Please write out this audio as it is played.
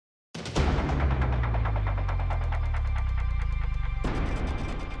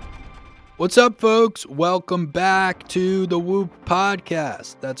What's up, folks? Welcome back to the Whoop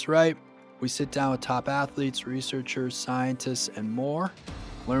podcast. That's right. We sit down with top athletes, researchers, scientists, and more.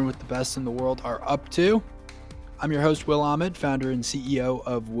 Learn what the best in the world are up to. I'm your host, Will Ahmed, founder and CEO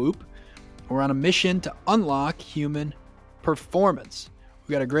of Whoop. We're on a mission to unlock human performance.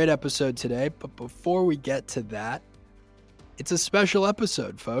 We got a great episode today, but before we get to that, it's a special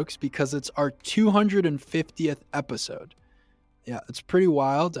episode, folks, because it's our 250th episode. Yeah, it's pretty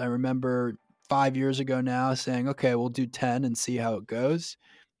wild. I remember 5 years ago now saying, okay, we'll do 10 and see how it goes.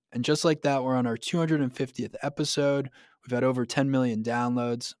 And just like that, we're on our 250th episode. We've had over 10 million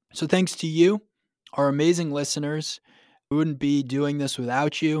downloads. So thanks to you, our amazing listeners. We wouldn't be doing this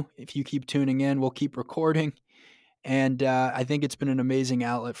without you. If you keep tuning in, we'll keep recording. And I think it's been an amazing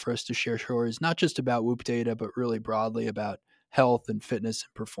outlet for us to share stories, not just about Whoop data, but really broadly about health and fitness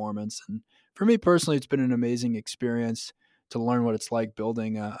and performance. And for me personally, it's been an amazing experience to learn what it's like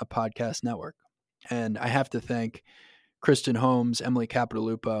building a podcast network. And I have to thank Kristen Holmes, Emily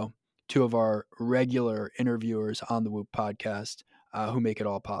Capitalupo, two of our regular interviewers on the Whoop podcast who make it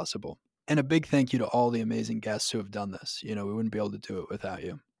all possible. And a big thank you to all the amazing guests who have done this. You know, we wouldn't be able to do it without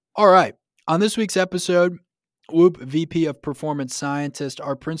you. All right. On this week's episode, Whoop VP of Performance Scientist,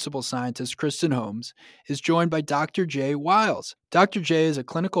 our principal scientist, Kristen Holmes, is joined by Dr. Jay Wiles. Dr. Jay is a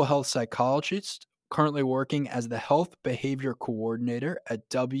clinical health psychologist currently working as the Health Behavior Coordinator at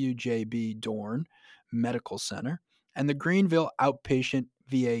WJB Dorn Medical Center and the Greenville Outpatient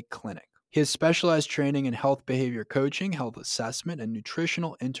VA Clinic. He has specialized training in health behavior coaching, health assessment, and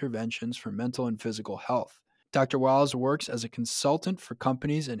nutritional interventions for mental and physical health. Dr. Wiles works as a consultant for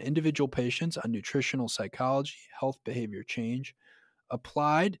companies and individual patients on nutritional psychology, health behavior change,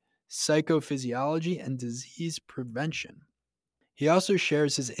 applied psychophysiology, and disease prevention. He also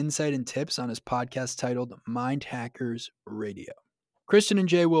shares his insight and tips on his podcast titled Mind Hackers Radio. Kristen and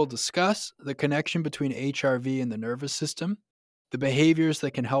Jay will discuss the connection between HRV and the nervous system, the behaviors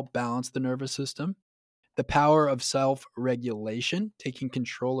that can help balance the nervous system, the power of self-regulation. Taking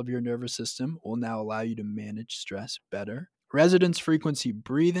control of your nervous system will now allow you to manage stress better. Resonance frequency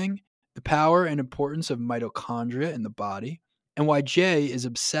breathing, the power and importance of mitochondria in the body, and why Jay is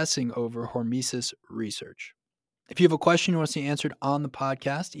obsessing over hormesis research. If you have a question you want to see answered on the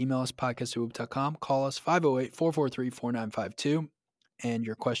podcast, email us podcast@whoop.com, call us 508-443-4952, and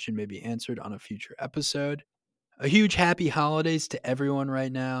your question may be answered on a future episode. A huge happy holidays to everyone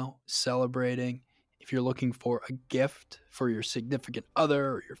right now, celebrating. If you're looking for a gift for your significant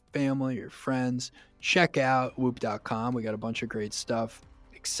other or your family, your friends, check out whoop.com. We got a bunch of great stuff,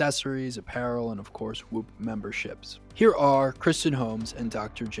 accessories, apparel, and of course, Whoop memberships. Here are Kristen Holmes and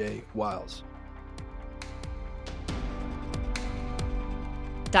Dr. Jay Wiles.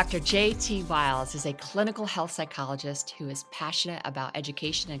 Dr. J.T. Wiles is a clinical health psychologist who is passionate about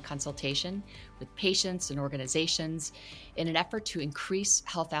education and consultation with patients and organizations in an effort to increase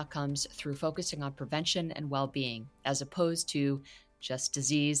health outcomes through focusing on prevention and well-being, as opposed to just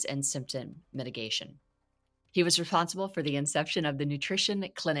disease and symptom mitigation. He was responsible for the inception of the Nutrition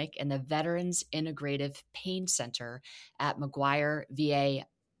Clinic and the Veterans Integrative Pain Center at McGuire VA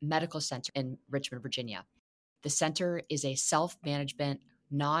Medical Center in Richmond, Virginia. The center is a self-management,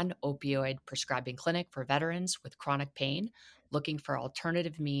 non-opioid prescribing clinic for veterans with chronic pain looking for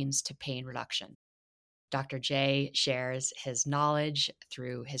alternative means to pain reduction. Dr. J shares his knowledge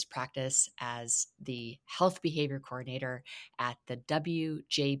through his practice as the health behavior coordinator at the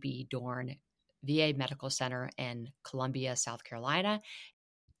WJB Dorn VA Medical Center in Columbia, South Carolina,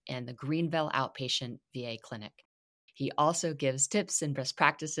 and the Greenville Outpatient VA Clinic. He also gives tips and best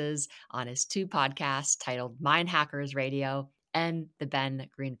practices on his two podcasts titled Mind Hackers Radio and the Ben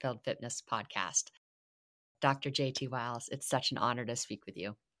Greenfield Fitness Podcast. Dr. J.T. Wiles, it's such an honor to speak with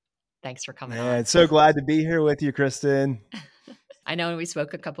you. Thanks for coming on. So glad to be here with you, Kristen. I know when we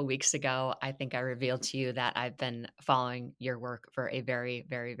spoke a couple of weeks ago, I think I revealed to you that I've been following your work for a very,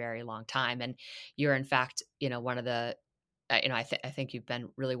 very, very long time. And you're, in fact, one of the I think you've been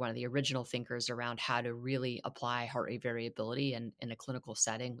really one of the original thinkers around how to really apply heart rate variability in a clinical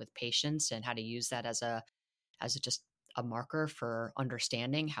setting with patients, and how to use that as just a marker for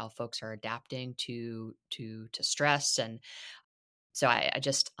understanding how folks are adapting to stress. And so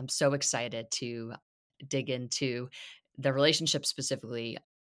I'm so excited to dig into the relationship specifically.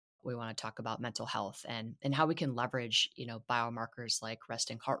 We want to talk about mental health and how we can leverage, biomarkers like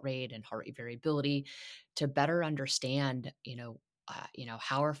resting heart rate and heart rate variability to better understand,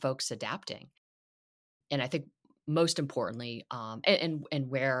 how are folks adapting? And I think most importantly, and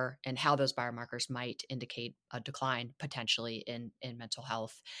where and how those biomarkers might indicate a decline potentially in mental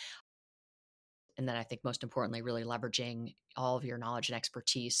health. And then I think most importantly, really leveraging all of your knowledge and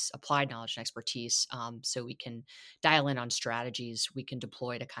expertise, applied knowledge and expertise, so we can dial in on strategies we can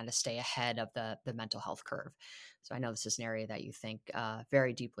deploy to kind of stay ahead of the mental health curve. So I know this is an area that you think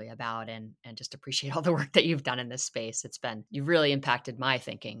very deeply about, and just appreciate all the work that you've done in this space. You've really impacted my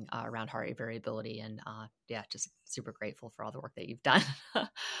thinking around heart rate variability, and yeah, just super grateful for all the work that you've done.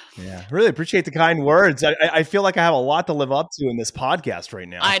 Yeah, really appreciate the kind words. I feel like I have a lot to live up to in this podcast right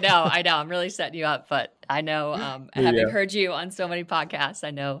now. I know. I'm really setting you up, but I know, having Yeah. heard you on so many podcasts,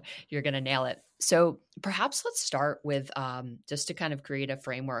 I know you're going to nail it. So perhaps let's start with just to kind of create a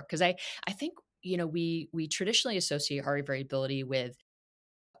framework, because I think we traditionally associate heart rate variability with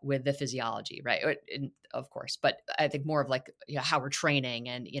the physiology, right? And of course, but I think more of like how we're training,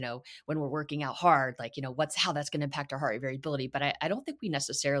 and when we're working out hard, like how that's going to impact our heart rate variability. But I don't think we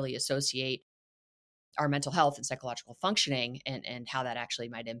necessarily associate our mental health and psychological functioning and how that actually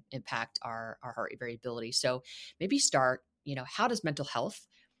might impact our heart rate variability. So maybe start, how does mental health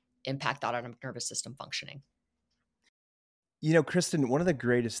impact autonomic nervous system functioning? Kristen, one of the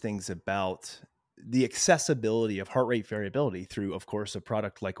greatest things about the accessibility of heart rate variability through, of course, a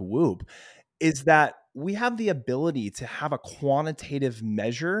product like Whoop is that we have the ability to have a quantitative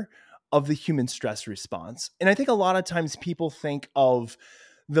measure of the human stress response. And I think a lot of times people think of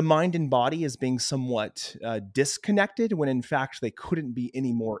the mind and body as being somewhat disconnected, when in fact they couldn't be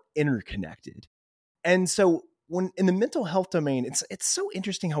any more interconnected. And so when in the mental health domain, it's so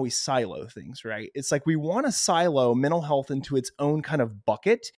interesting how we silo things, right? It's like we want to silo mental health into its own kind of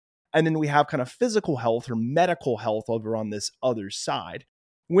bucket. And then we have kind of physical health or medical health over on this other side.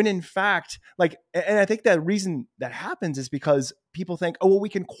 When in fact, and I think that reason that happens is because people think, oh, well, we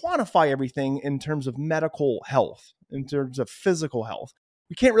can quantify everything in terms of medical health, in terms of physical health.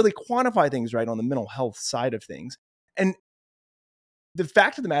 We can't really quantify things right on the mental health side of things. And the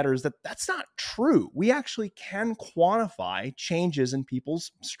fact of the matter is that that's not true. We actually can quantify changes in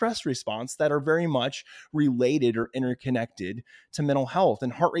people's stress response that are very much related or interconnected to mental health.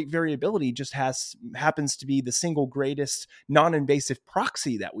 And heart rate variability just happens to be the single greatest non-invasive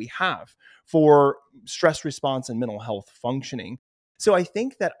proxy that we have for stress response and mental health functioning. So I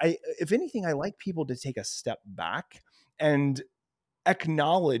think that if anything, I like people to take a step back and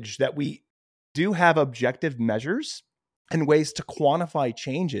acknowledge that we do have objective measures and ways to quantify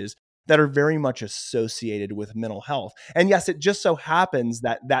changes that are very much associated with mental health. And yes, it just so happens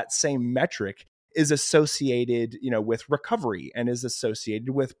that that same metric is associated, with recovery and is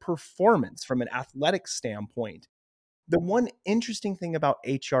associated with performance from an athletic standpoint. The one interesting thing about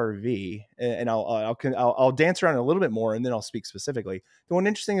HRV, and I'll dance around a little bit more, and then I'll speak specifically. The one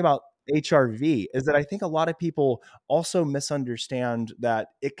interesting about HRV is that I think a lot of people also misunderstand that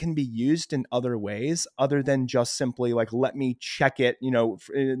it can be used in other ways other than just simply like, let me check it,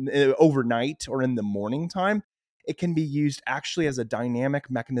 overnight or in the morning time. It can be used actually as a dynamic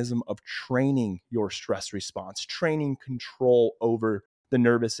mechanism of training your stress response, training control over the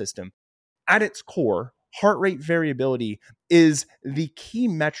nervous system. At its core, heart rate variability is the key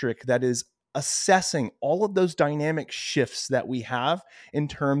metric that is assessing all of those dynamic shifts that we have in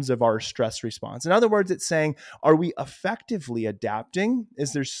terms of our stress response. In other words, it's saying, are we effectively adapting?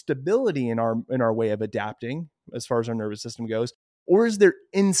 Is there stability in our way of adapting as far as our nervous system goes? Or is there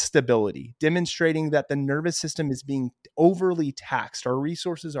instability, demonstrating that the nervous system is being overly taxed? Our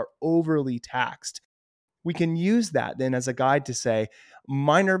resources are overly taxed. We can use that then as a guide to say,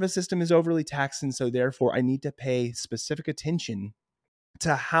 my nervous system is overly taxed, and so therefore I need to pay specific attention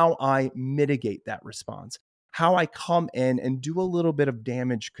to how I mitigate that response, how I come in and do a little bit of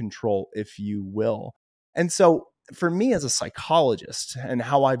damage control, if you will. And so for me as a psychologist and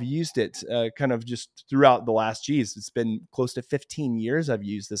how I've used it kind of just throughout the last, it's been close to 15 years I've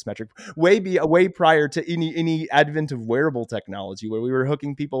used this metric, way prior to any advent of wearable technology where we were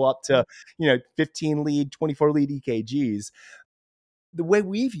hooking people up to, 15 lead, 24 lead EKGs. The way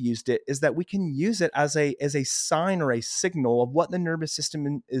we've used it is that we can use it as a sign or a signal of what the nervous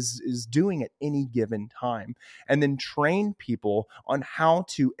system is doing at any given time, and then train people on how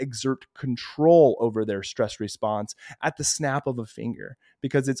to exert control over their stress response at the snap of a finger,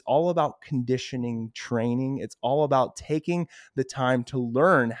 because it's all about conditioning training. It's all about taking the time to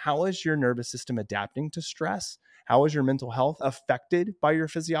learn, how is your nervous system adapting to stress? How is your mental health affected by your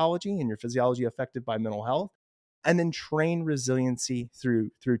physiology, and your physiology affected by mental health? And then train resiliency through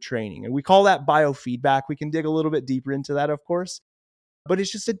training. And we call that biofeedback. We can dig a little bit deeper into that, of course, but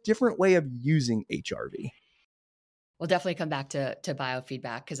it's just a different way of using HRV. We'll definitely come back to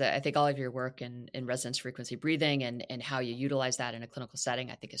biofeedback, because I think all of your work in resonance frequency breathing and how you utilize that in a clinical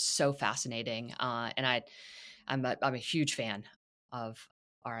setting, I think is so fascinating. And I'm a huge fan of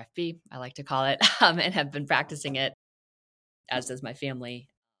RFB, I like to call it, and have been practicing it, as does my family.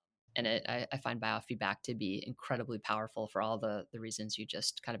 And I find biofeedback to be incredibly powerful for all the reasons you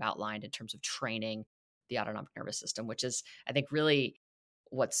just kind of outlined in terms of training the autonomic nervous system, which is, I think, really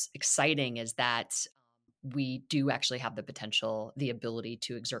what's exciting is that we do actually have the potential, the ability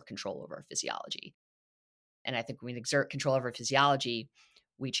to exert control over our physiology. And I think when we exert control over physiology,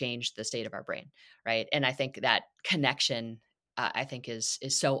 we change the state of our brain, right? And I think that connection, I think, is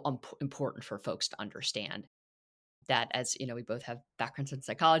so important for folks to understand. That, as you know, we both have backgrounds in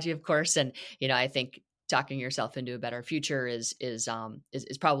psychology, of course, and I think talking yourself into a better future is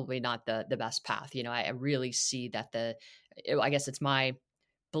probably not the best path. I really see that I guess it's my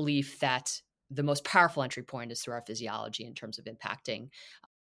belief that the most powerful entry point is through our physiology in terms of impacting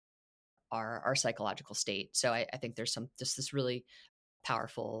our psychological state. So I think there's just this really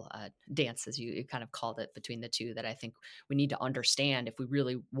powerful dance, as you kind of called it, between the two, that I think we need to understand if we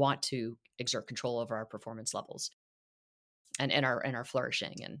really want to exert control over our performance levels and our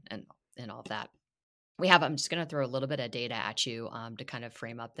flourishing and all of that. I'm just going to throw a little bit of data at you to kind of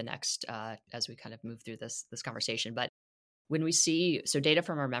frame up the next as we kind of move through this conversation. But when we see, so data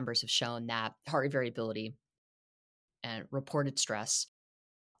from our members have shown that heart rate variability and reported stress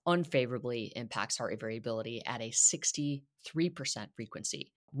unfavorably impacts heart rate variability at a 63%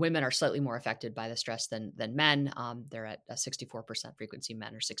 frequency. Women are slightly more affected by the stress than men. They're at a 64% frequency.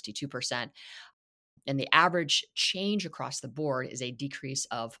 Men are 62%. And the average change across the board is a decrease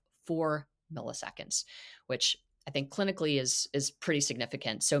of 4 milliseconds, which I think clinically is pretty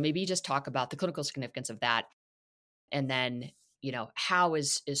significant. So maybe just talk about the clinical significance of that. And then, how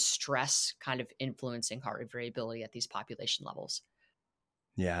is stress kind of influencing heart rate variability at these population levels?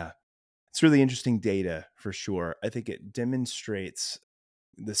 Yeah, it's really interesting data for sure. I think it demonstrates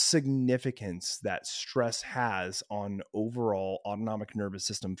the significance that stress has on overall autonomic nervous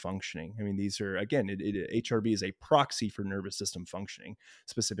system functioning. I mean, these are, again, HRB is a proxy for nervous system functioning,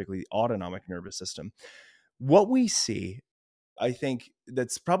 specifically the autonomic nervous system. What we see, I think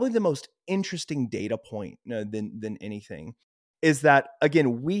that's probably the most interesting data point than anything, is that,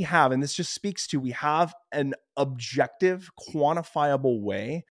 again, we have, and this just speaks to, we have an objective, quantifiable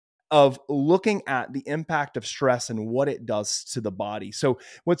way of looking at the impact of stress and what it does to the body. So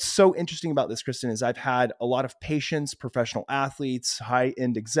what's so interesting about this, Kristen, is I've had a lot of patients, professional athletes,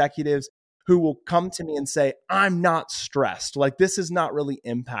 high-end executives who will come to me and say, I'm not stressed. Like, this is not really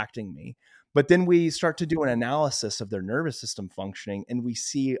impacting me. But then we start to do an analysis of their nervous system functioning, and we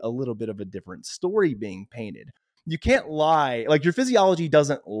see a little bit of a different story being painted. You can't lie. Like, your physiology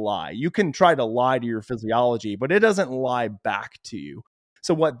doesn't lie. You can try to lie to your physiology, but it doesn't lie back to you.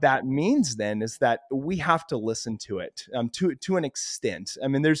 So what that means then is that we have to listen to it to an extent. I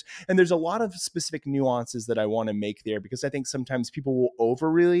mean, there's a lot of specific nuances that I want to make there, because I think sometimes people will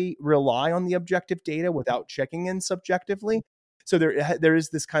overly rely on the objective data without checking in subjectively. So there is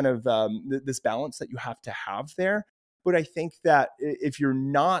this kind of this balance that you have to have there. But I think that if you're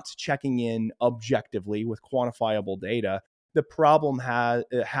not checking in objectively with quantifiable data, the problem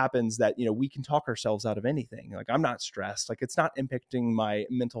happens that, we can talk ourselves out of anything. Like, I'm not stressed. Like, it's not impacting my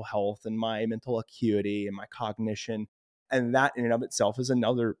mental health and my mental acuity and my cognition. And that in and of itself is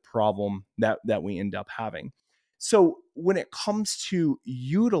another problem that we end up having. So when it comes to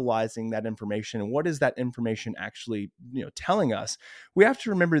utilizing that information, and what is that information actually, telling us, we have to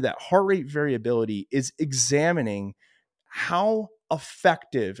remember that heart rate variability is examining how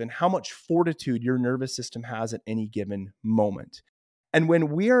effective and how much fortitude your nervous system has at any given moment. And when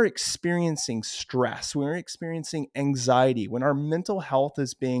we are experiencing stress, when we're experiencing anxiety, when our mental health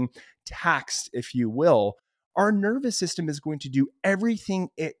is being taxed, if you will, our nervous system is going to do everything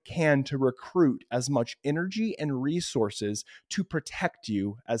it can to recruit as much energy and resources to protect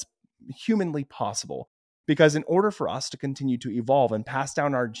you as humanly possible. Because in order for us to continue to evolve and pass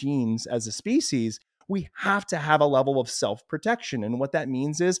down our genes as a species, we have to have a level of self-protection. And what that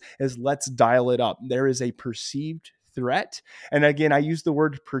means is let's dial it up. There is a perceived threat. And again, I use the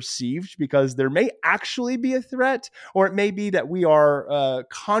word perceived because there may actually be a threat, or it may be that we are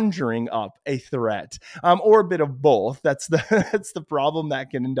conjuring up a threat, or a bit of both. That's the problem that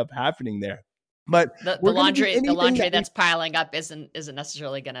can end up happening there. But the laundry that's piling up isn't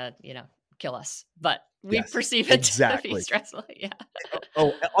necessarily going to, kill us, but we perceive it to be stressful. Yeah.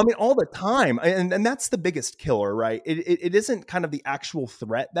 Oh, I mean, all the time. And that's the biggest killer, right? It isn't kind of the actual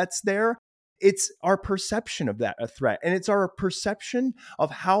threat that's there. It's our perception of that a threat. And it's our perception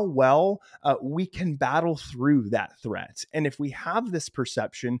of how well we can battle through that threat. And if we have this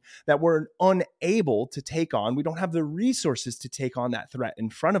perception that we're unable to take on, we don't have the resources to take on that threat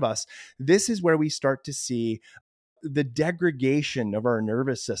in front of us, this is where we start to see the degradation of our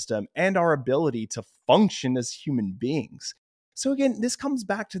nervous system and our ability to function as human beings. So again, this comes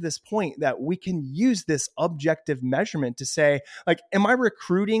back to this point that we can use this objective measurement to say, like, am I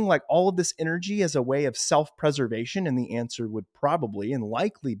recruiting like all of this energy as a way of self-preservation? And the answer would probably and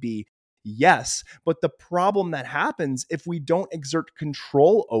likely be yes. But the problem that happens if we don't exert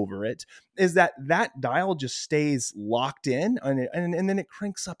control over it is that that dial just stays locked in, and then it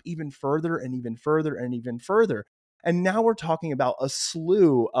cranks up even further and even further and even further. And now we're talking about a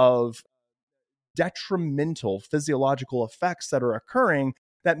slew of detrimental physiological effects that are occurring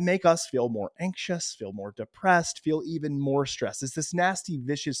that make us feel more anxious, feel more depressed, feel even more stressed. It's this nasty,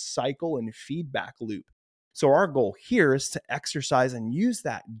 vicious cycle and feedback loop. So our goal here is to exercise and use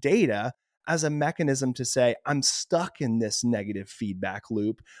that data as a mechanism to say, I'm stuck in this negative feedback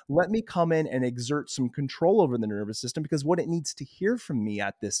loop. Let me come in and exert some control over the nervous system, because what it needs to hear from me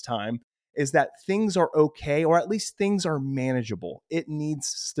at this time is that things are okay, or at least things are manageable. It needs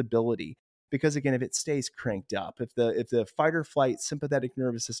stability. Because again, if it stays cranked up, if the fight or flight sympathetic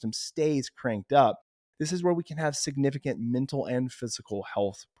nervous system stays cranked up, this is where we can have significant mental and physical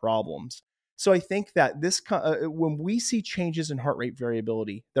health problems. So I think that when we see changes in heart rate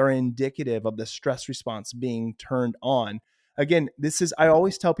variability, they're indicative of the stress response being turned on. Again, I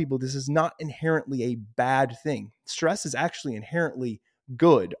always tell people, this is not inherently a bad thing. Stress is actually inherently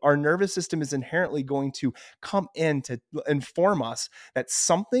good. Our nervous system is inherently going to come in to inform us that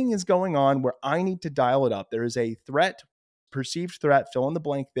something is going on where I need to dial it up. There is a threat, perceived threat, fill in the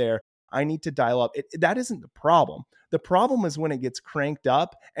blank there. I need to dial up. That isn't the problem. The problem is when it gets cranked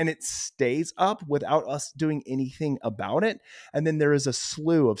up and it stays up without us doing anything about it. And then there is a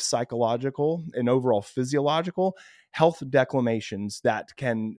slew of psychological and overall physiological health declamations that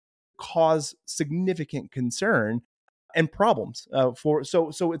can cause significant concern and problems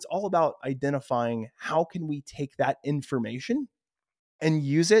so it's all about identifying how can we take that information and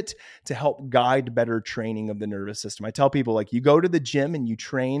use it to help guide better training of the nervous system. I tell people, like, you go to the gym and you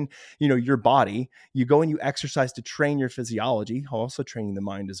train, your body, you go and you exercise to train your physiology, also training the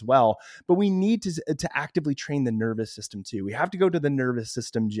mind as well. But we need to actively train the nervous system too. We have to go to the nervous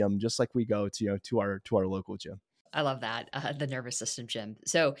system gym, just like we go to our local gym. I love that, the nervous system gym.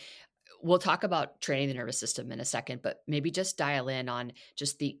 So we'll talk about training the nervous system in a second, but maybe just dial in on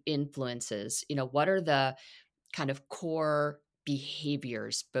just the influences. What are the kind of core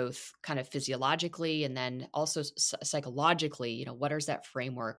behaviors, both kind of physiologically and then also psychologically? What is that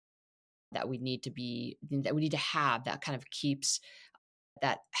framework that we need to have that kind of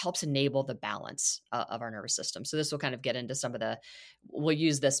that helps enable the balance of our nervous system? So this will kind of get into we'll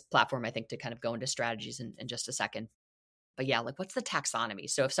use this platform, I think, to kind of go into strategies in just a second. But yeah, like, what's the taxonomy?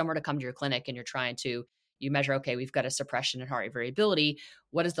 So if someone were to come to your clinic and you measure, okay, we've got a suppression in heart rate variability,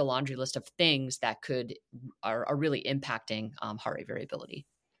 what is the laundry list of things that are really impacting heart rate variability?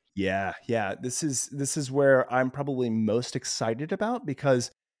 Yeah. This is where I'm probably most excited about,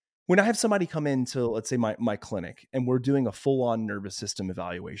 because when I have somebody come into, let's say, my clinic, and we're doing a full-on nervous system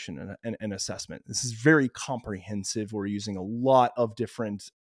evaluation and assessment, this is very comprehensive. We're using a lot of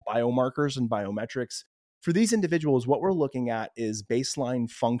different biomarkers and biometrics. For these individuals, what we're looking at is baseline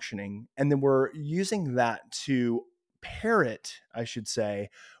functioning, and then we're using that to pair it, I should say,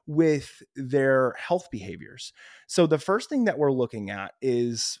 with their health behaviors. So the first thing that we're looking at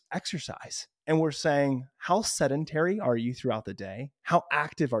is exercise. And we're saying, how sedentary are you throughout the day? How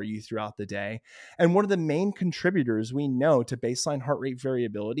active are you throughout the day? And one of the main contributors we know to baseline heart rate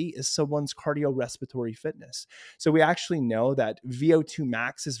variability is someone's cardiorespiratory fitness. So we actually know that VO2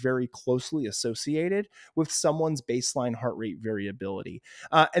 max is very closely associated with someone's baseline heart rate variability.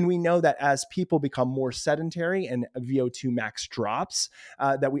 And we know that as people become more sedentary and VO2 max drops,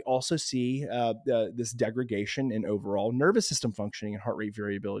 that we also see this degradation in overall nervous system functioning and heart rate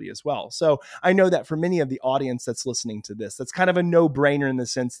variability as well. So I know that for many of the audience that's listening to this, that's kind of a no-brainer in the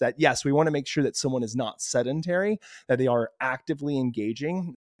sense that, yes, we want to make sure that someone is not sedentary, that they are actively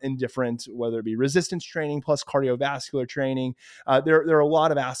engaging in different, whether it be resistance training plus cardiovascular training. There are a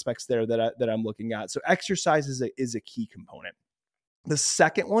lot of aspects there that I'm looking at. So exercise is a key component. The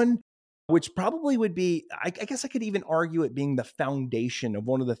second one, which probably would be, I guess I could even argue it being the foundation of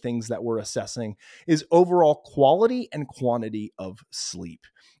one of the things that we're assessing, is overall quality and quantity of sleep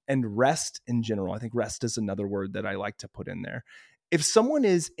and rest in general. I think rest is another word that I like to put in there. If someone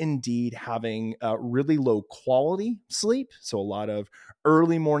is indeed having really low quality sleep, so a lot of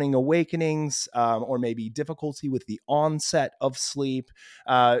early morning awakenings, or maybe difficulty with the onset of sleep,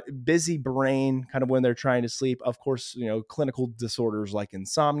 busy brain, kind of when they're trying to sleep, of course, clinical disorders like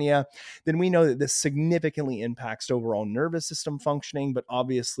insomnia, then we know that this significantly impacts overall nervous system functioning, but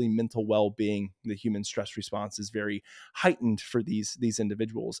obviously mental well-being. The human stress response is very heightened for these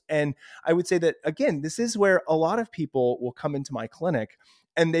individuals. And I would say that, again, this is where a lot of people will come into my clinic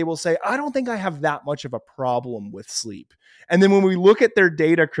and they will say, I don't think I have that much of a problem with sleep. And then when we look at their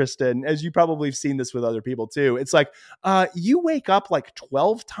data, Kristen, as you probably have seen this with other people too, it's like, you wake up like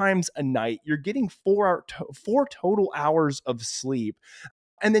 12 times a night. You're getting four total hours of sleep.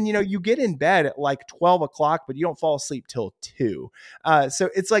 And then, you get in bed at like 12 o'clock, but you don't fall asleep till 2. So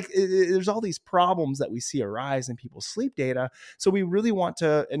it's like there's all these problems that we see arise in people's sleep data. So we really want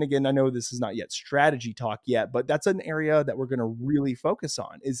to, and again, I know this is not yet strategy talk yet, but that's an area that we're going to really focus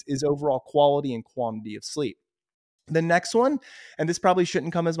on is overall quality and quantity of sleep. The next one, and this probably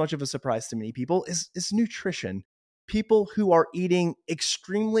shouldn't come as much of a surprise to many people, is nutrition. People who are eating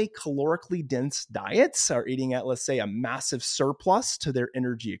extremely calorically dense diets are eating at, let's say, a massive surplus to their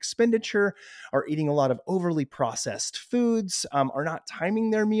energy expenditure, are eating a lot of overly processed foods, are not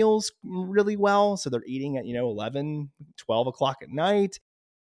timing their meals really well. So they're eating at, 11, 12 o'clock at night.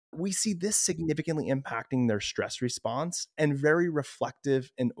 We see this significantly impacting their stress response and very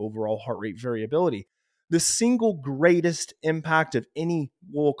reflective in overall heart rate variability. The single greatest impact of any,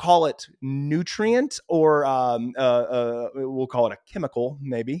 we'll call it nutrient, or we'll call it a chemical,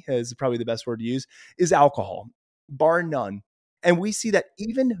 maybe is probably the best word to use, is alcohol, bar none. And we see that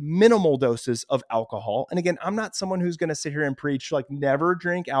even minimal doses of alcohol, and again, I'm not someone who's going to sit here and preach like never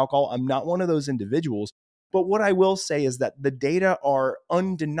drink alcohol. I'm not one of those individuals. But what I will say is that the data are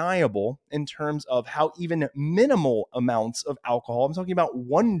undeniable in terms of how even minimal amounts of alcohol, I'm talking about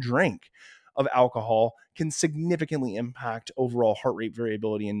one drink of alcohol, can significantly impact overall heart rate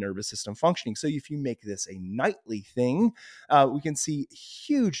variability and nervous system functioning. So if you make this a nightly thing, we can see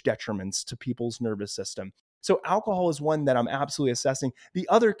huge detriments to people's nervous system. So alcohol is one that I'm absolutely assessing. The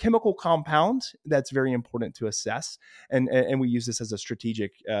other chemical compound that's very important to assess, and we use this as a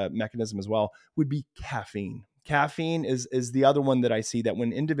strategic mechanism as well, would be caffeine. Caffeine is the other one that I see that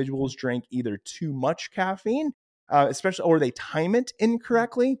when individuals drink either too much caffeine, especially, or they time it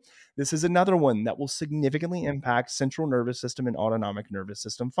incorrectly, this is another one that will significantly impact central nervous system and autonomic nervous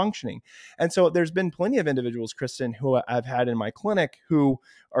system functioning. And so there's been plenty of individuals, Kristen, who I've had in my clinic who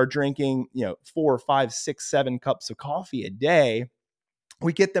are drinking, 4, 5, 6, 7 cups of coffee a day.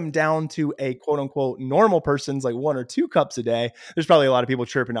 We get them down to a quote unquote normal person's like 1 or 2 cups a day. There's probably a lot of people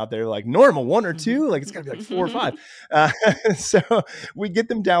chirping out there like normal 1 or 2, like it's gotta be like 4 or 5. So we get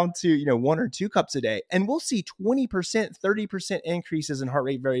them down to, 1 or 2 cups a day, and we'll see 20%, 30% increases in heart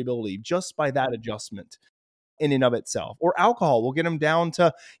rate variability just by that adjustment in and of itself. Or alcohol, we'll get them down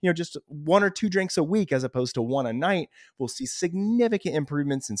to, just 1 or 2 drinks a week as opposed to 1 a night. We'll see significant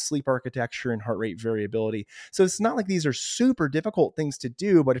improvements in sleep architecture and heart rate variability. So it's not like these are super difficult things to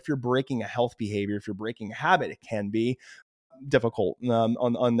do, but if you're breaking a health behavior, if you're breaking a habit, it can be difficult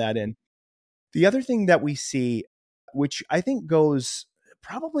on that end. The other thing that we see, which I think goes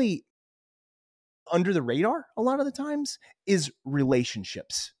probably under the radar a lot of the times, is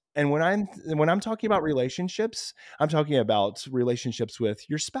relationships. And when I'm talking about relationships, I'm talking about relationships with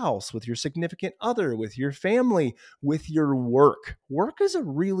your spouse, with your significant other, with your family, with your work. Work is a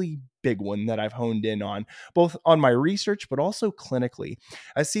really big one that I've honed in on, both on my research, but also clinically.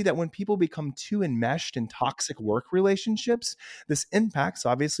 I see that when people become too enmeshed in toxic work relationships, this impacts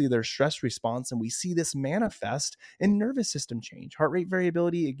obviously their stress response. And we see this manifest in nervous system change, heart rate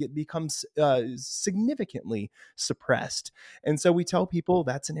variability. It becomes significantly suppressed. And so we tell people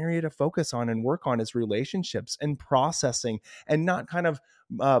that's an area to focus on and work on, is relationships and processing, and not kind of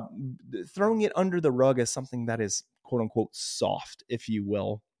throwing it under the rug as something that is quote unquote soft, if you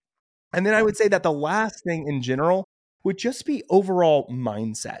will. And then I would say that the last thing in general would just be overall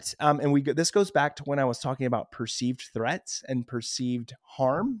mindset. And this goes back to when I was talking about perceived threats and perceived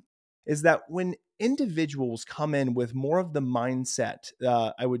harm, is that when individuals come in with more of the mindset,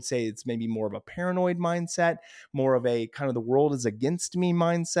 I would say it's maybe more of a paranoid mindset, more of a kind of the world is against me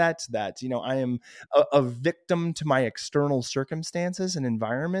mindset, that, I am a victim to my external circumstances and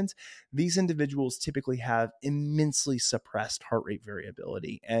environment. These individuals typically have immensely suppressed heart rate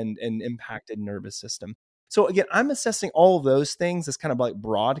variability and impacted nervous system. So again, I'm assessing all of those things as kind of like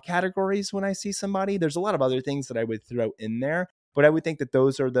broad categories when I see somebody. There's a lot of other things that I would throw in there, but I would think that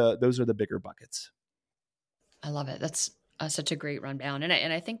those are the bigger buckets. I love it. That's such a great rundown.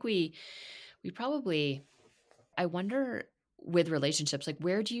 And I think we probably, I wonder with relationships, like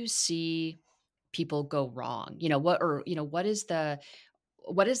where do you see people go wrong? What is the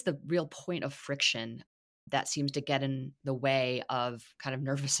real point of friction that seems to get in the way of kind of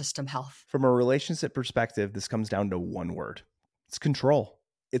nervous system health? From a relationship perspective, this comes down to one word. It's control.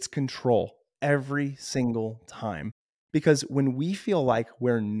 It's control every single time. Because when we feel like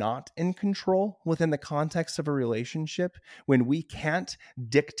we're not in control within the context of a relationship, when we can't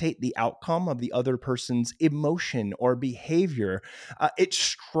dictate the outcome of the other person's emotion or behavior, it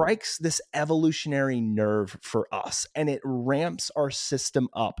strikes this evolutionary nerve for us and it ramps our system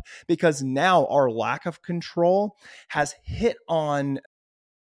up because now our lack of control has hit on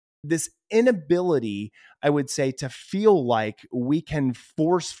this inability, I would say, to feel like we can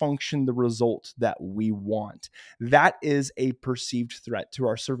force function the result that we want. That is a perceived threat to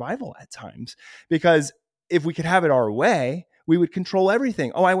our survival at times. Because if we could have it our way, we would control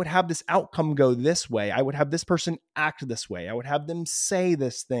everything. Oh, I would have this outcome go this way. I would have this person act this way. I would have them say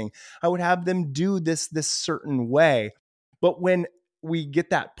this thing. I would have them do this certain way. But when we get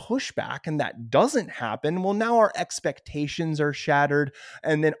that pushback and that doesn't happen, well, now our expectations are shattered,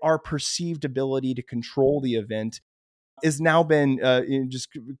 and then our perceived ability to control the event is now been just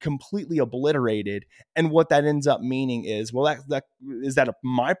completely obliterated. And what that ends up meaning is, well, that is that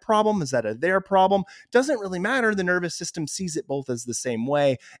my problem? Is that their problem? Doesn't really matter. The nervous system sees it both as the same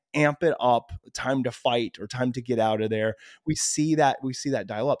way. Amp it up, time to fight or time to get out of there. We see that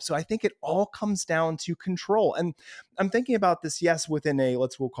dial up. So I think it all comes down to control. And I'm thinking about this, yes, within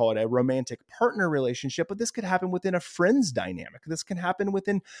we'll call it a romantic partner relationship, but this could happen within a friends dynamic. This can happen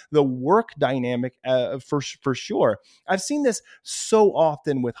within the work dynamic for sure. I've seen this so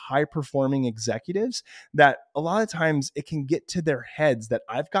often with high performing executives that a lot of times it can get to their heads that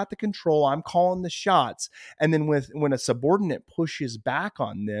I've got the control, I'm calling the shots. And then when a subordinate pushes back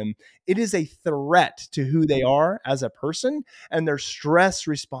on them, it is a threat to who they are as a person. And their stress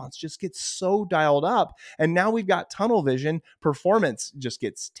response just gets so dialed up. And now we've got tunnel vision, performance just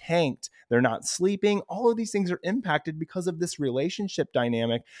gets tanked. They're not sleeping. All of these things are impacted because of this relationship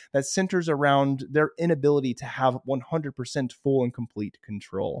dynamic that centers around their inability to have 100% full and complete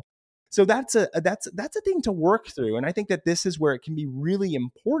control. So that's a thing to work through. And I think that this is where it can be really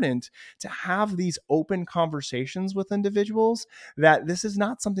important to have these open conversations with individuals, that this is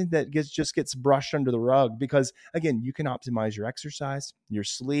not something that just gets brushed under the rug, because again, you can optimize your exercise, your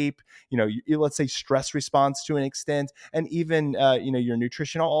sleep, let's say stress response to an extent, and even your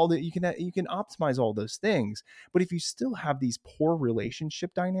nutrition, all that you can optimize all those things. But if you still have these poor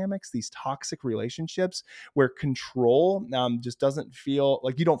relationship dynamics, these toxic relationships where control just doesn't feel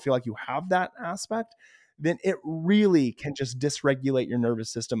like, you don't feel like you have that aspect, then it really can just dysregulate your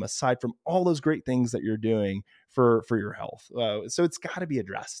nervous system, aside from all those great things that you're doing for your health. So it's got to be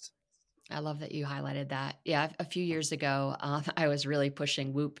addressed. I love that you highlighted that. Yeah, a few years ago, I was really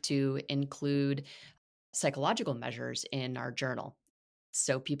pushing Whoop to include psychological measures in our journal,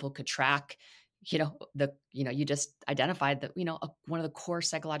 so people could track. You just identified that one of the core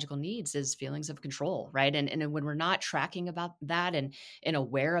psychological needs is feelings of control, right? And when we're not tracking about that and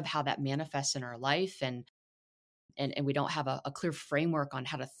aware of how that manifests in our life, and we don't have a clear framework on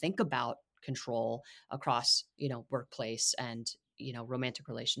how to think about control across workplace and romantic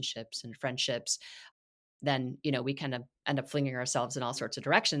relationships and friendships, then we kind of end up flinging ourselves in all sorts of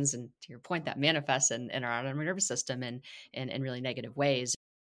directions. And to your point, that manifests in our autonomic nervous system and in really negative ways.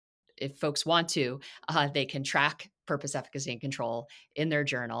 If folks want to, they can track purpose, efficacy, and control in their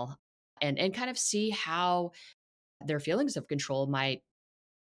journal, and kind of see how their feelings of control might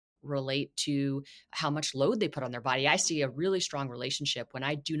relate to how much load they put on their body. I see a really strong relationship when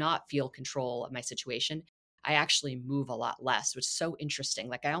I do not feel control of my situation. I actually move a lot less, which is so interesting.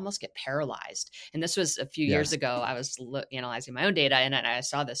 Like I almost get paralyzed. And this was a few years ago. I was analyzing my own data, and I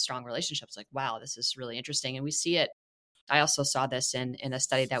saw this strong relationship. It's like, wow, this is really interesting. And we see it. I also saw this in a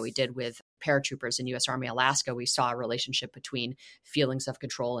study that we did with paratroopers in U.S. Army Alaska. We saw a relationship between feelings of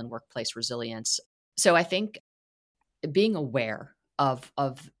control and workplace resilience. So I think being aware of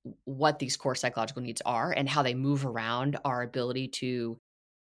what these core psychological needs are and how they move around our ability to,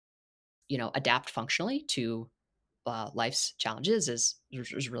 adapt functionally to life's challenges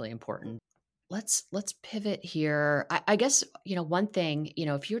is really important. Let's pivot here. I guess, one thing,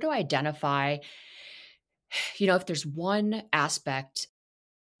 if you were to identify, if there's one aspect,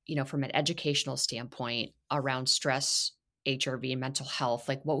 from an educational standpoint around stress, HRV, and mental health,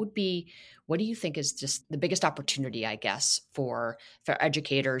 like what do you think is just the biggest opportunity, I guess, for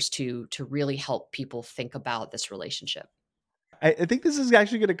educators to really help people think about this relationship? I think this is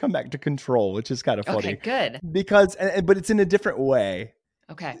actually going to come back to control, which is kind of Okay, funny. good. Because, but it's in a different way.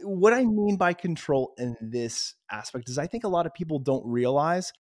 Okay. What I mean by control in this aspect is I think a lot of people don't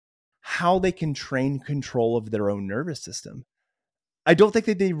realize how they can train control of their own nervous system. I don't think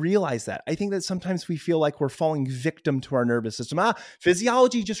that they realize that. I think that sometimes we feel like we're falling victim to our nervous system.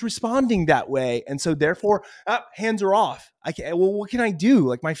 Physiology just responding that way. And so therefore, hands are off. Well, what can I do?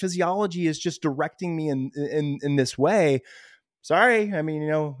 Like my physiology is just directing me in this way. Sorry. I mean,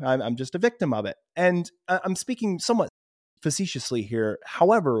 I'm just a victim of it. And I'm speaking somewhat facetiously here.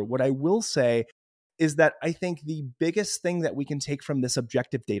 However, what I will say is that I think the biggest thing that we can take from this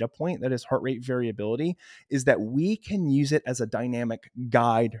objective data point, that is heart rate variability, is that we can use it as a dynamic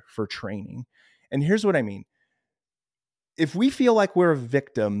guide for training. And here's what I mean. If we feel like we're a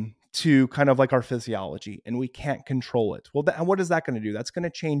victim to kind of like our physiology and we can't control it, well, what is that going to do? That's going to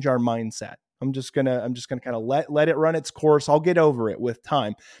change our mindset. I'm just gonna kind of let it run its course. I'll get over it with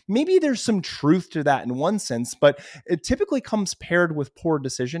time. Maybe there's some truth to that in one sense, but it typically comes paired with poor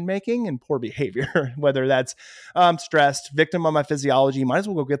decision making and poor behavior. Whether that's stressed, victim of my physiology, might as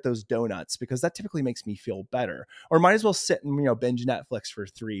well go get those donuts because that typically makes me feel better. Or might as well sit and binge Netflix for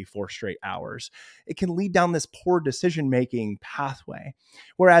 3-4 straight hours. It can lead down this poor decision making pathway.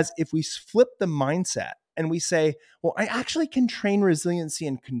 Whereas if we flip the mindset and we say, well, I actually can train resiliency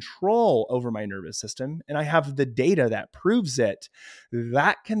and control over my nervous system, and I have the data that proves it,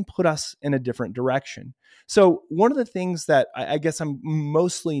 that can put us in a different direction. So one of the things that I guess I'm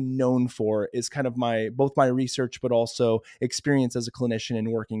mostly known for is kind of both my research, but also experience as a clinician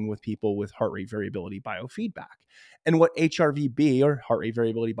and working with people with heart rate variability biofeedback. And what HRVB, or heart rate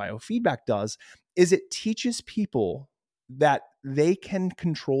variability biofeedback, does is it teaches people that they can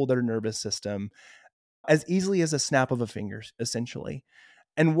control their nervous system as easily as a snap of a finger, essentially.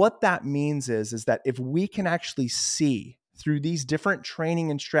 And what that means is that if we can actually see through these different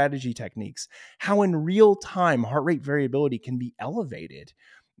training and strategy techniques how in real time heart rate variability can be elevated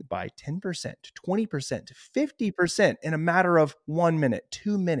by 10%, 20%, 50% in a matter of 1 minute,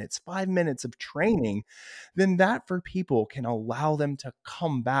 2 minutes, 5 minutes of training, then that for people can allow them to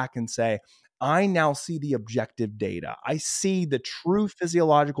come back and say, I now see the objective data. I see the true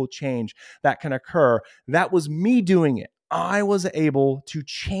physiological change that can occur. That was me doing it. I was able to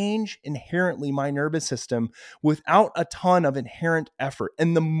change inherently my nervous system without a ton of inherent effort.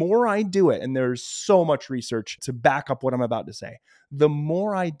 And the more I do it, and there's so much research to back up what I'm about to say, the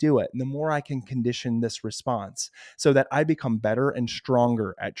more I do it, the more I can condition this response so that I become better and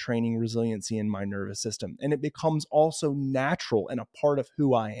stronger at training resiliency in my nervous system. And it becomes also natural and a part of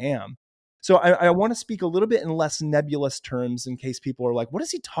who I am. So I want to speak a little bit in less nebulous terms in case people are like, what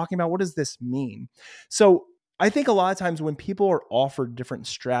is he talking about? What does this mean? So I think a lot of times when people are offered different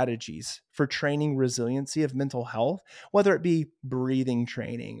strategies for training resiliency of mental health, whether it be breathing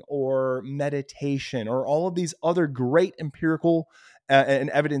training or meditation or all of these other great empirical and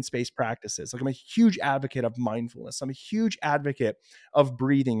evidence-based practices. Like I'm a huge advocate of mindfulness. I'm a huge advocate of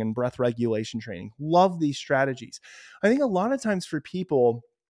breathing and breath regulation training. Love these strategies. I think a lot of times for people,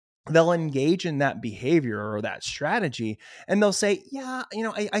 they'll engage in that behavior or that strategy and they'll say, yeah,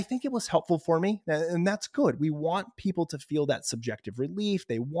 I think it was helpful for me. And that's good. We want people to feel that subjective relief.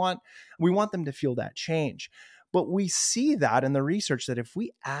 We want them to feel that change. But we see that in the research that if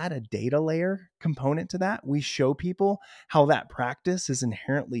we add a data layer component to that, we show people how that practice is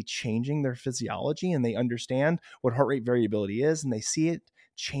inherently changing their physiology and they understand what heart rate variability is and they see it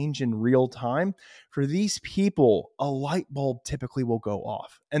change in real time. For these people, a light bulb typically will go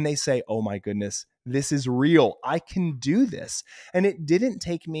off and they say, oh my goodness, this is real. I can do this. And it didn't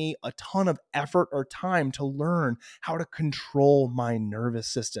take me a ton of effort or time to learn how to control my nervous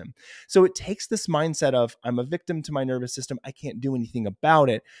system. So it takes this mindset of I'm a victim to my nervous system. I can't do anything about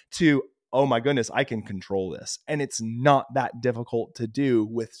it to, oh my goodness, I can control this. And it's not that difficult to do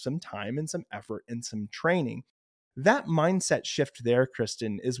with some time and some effort and some training. That mindset shift there,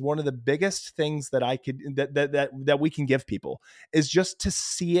 Kristen, is one of the biggest things that that we can give people, is just to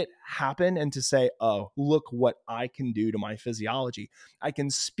see it happen and to say, oh, look what I can do to my physiology. I can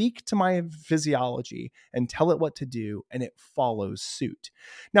speak to my physiology and tell it what to do, and it follows suit.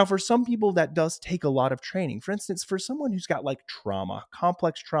 Now, for some people, that does take a lot of training. For instance, for someone who's got like trauma,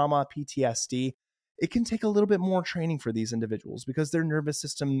 complex trauma, PTSD, it can take a little bit more training for these individuals because their nervous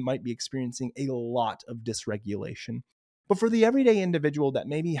system might be experiencing a lot of dysregulation. But for the everyday individual that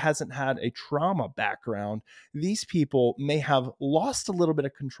maybe hasn't had a trauma background, these people may have lost a little bit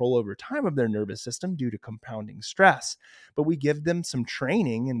of control over time of their nervous system due to compounding stress. But we give them some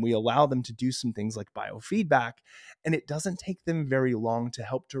training and we allow them to do some things like biofeedback. And it doesn't take them very long to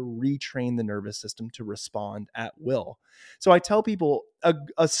help to retrain the nervous system to respond at will. So I tell people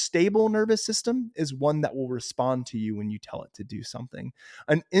a stable nervous system is one that will respond to you when you tell it to do something.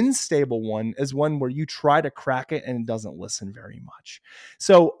 An unstable one is one where you try to crack it and it doesn't listen very much.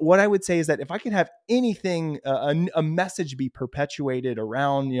 So what I would say is that if I could have anything, a message be perpetuated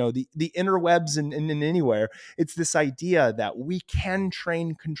around, the interwebs and anywhere, it's this idea that we can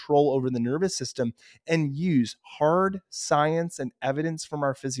train control over the nervous system and use hard science and evidence from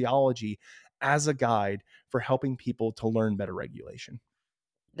our physiology as a guide for helping people to learn better regulation.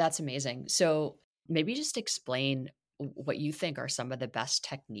 That's amazing. So maybe just explain what you think are some of the best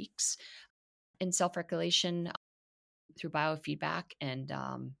techniques in self-regulation through biofeedback, and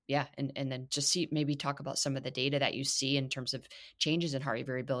then just maybe talk about some of the data that you see in terms of changes in heart rate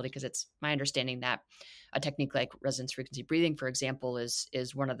variability, because it's my understanding that a technique like resonance frequency breathing, for example, is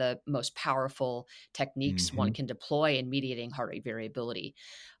one of the most powerful techniques one can deploy in mediating heart rate variability.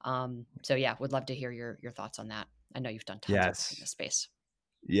 Would love to hear your thoughts on that. I know you've done tons of work in this space.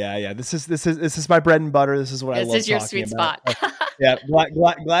 Yeah. This is my bread and butter. This is what I love talking about. This is your sweet spot. Yeah,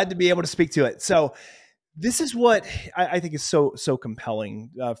 glad to be able to speak to it. So this is what I think is so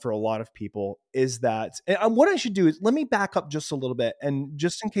compelling for a lot of people, is that, and what I should do is let me back up just a little bit. And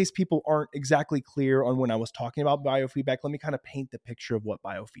just in case people aren't exactly clear on when I was talking about biofeedback, let me kind of paint the picture of what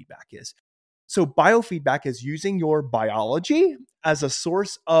biofeedback is. So biofeedback is using your biology as a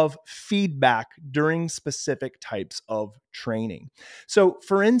source of feedback during specific types of training. So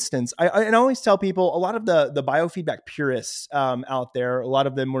for instance, I always tell people, a lot of the biofeedback purists out there, a lot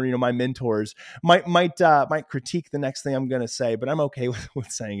of them were, my mentors, might critique the next thing I'm going to say, but I'm okay with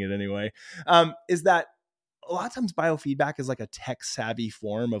saying it anyway, is that a lot of times biofeedback is like a tech savvy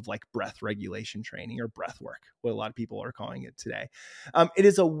form of like breath regulation training, or breath work, what a lot of people are calling it today. It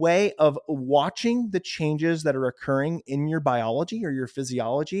is a way of watching the changes that are occurring in your biology or your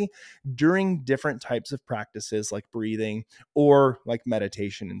physiology during different types of practices like breathing or like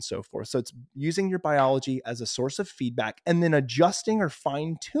meditation and so forth. So it's using your biology as a source of feedback and then adjusting or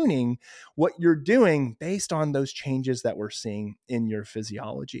fine tuning what you're doing based on those changes that we're seeing in your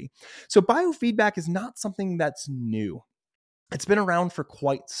physiology. So biofeedback is not something that's new. It's been around for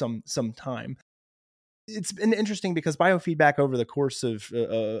quite some time. It's been interesting because biofeedback over the course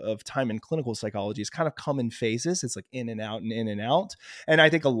of time in clinical psychology has kind of come in phases. It's like in and out and in and out. And I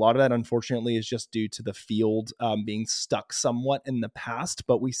think a lot of that, unfortunately, is just due to the field being stuck somewhat in the past.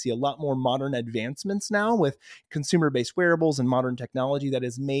 But we see a lot more modern advancements now with consumer-based wearables and modern technology that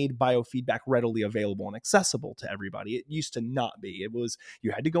has made biofeedback readily available and accessible to everybody. It used to not be. It was,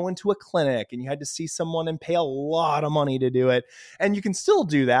 you had to go into a clinic and you had to see someone and pay a lot of money to do it. And you can still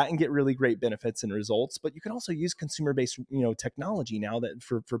do that and get really great benefits and results. But you can also use consumer-based, technology now that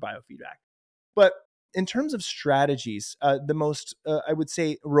for biofeedback. But in terms of strategies, the most, I would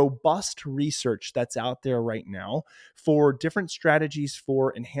say, robust research that's out there right now for different strategies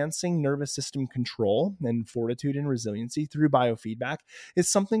for enhancing nervous system control and fortitude and resiliency through biofeedback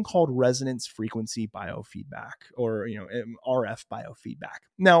is something called resonance frequency biofeedback, or RF biofeedback.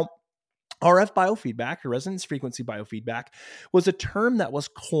 Now, RF biofeedback, or resonance frequency biofeedback, was a term that was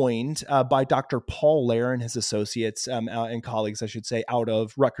coined by Dr. Paul Lehrer and his associates and colleagues, I should say, out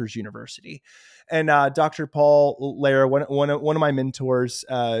of Rutgers University. And Dr. Paul Lehrer, one of my mentors,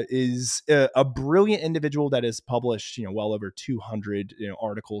 is a brilliant individual that has published, well over 200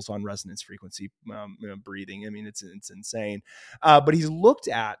 articles on resonance frequency breathing. I mean, it's insane. But he's looked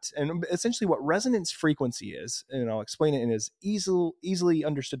at, and essentially what resonance frequency is, and I'll explain it in as easily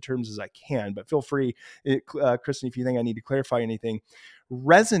understood terms as I can, but feel free, Kristen, if you think I need to clarify anything.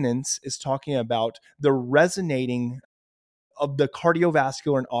 Resonance is talking about the resonating of the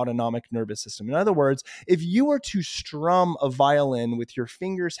cardiovascular and autonomic nervous system. In other words, if you were to strum a violin with your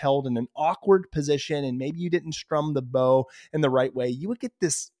fingers held in an awkward position and maybe you didn't strum the bow in the right way, you would get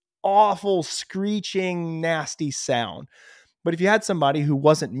this awful, screeching, nasty sound. But if you had somebody who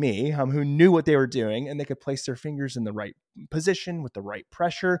wasn't me, who knew what they were doing, and they could place their fingers in the right position with the right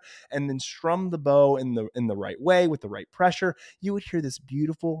pressure, and then strum the bow in the right way with the right pressure, you would hear this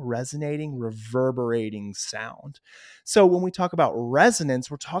beautiful, resonating, reverberating sound. So when we talk about resonance,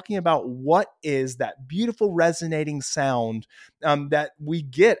 we're talking about what is that beautiful resonating sound that we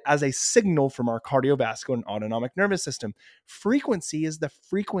get as a signal from our cardiovascular and autonomic nervous system. Frequency is the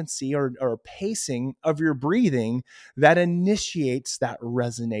frequency or pacing of your breathing that initiates that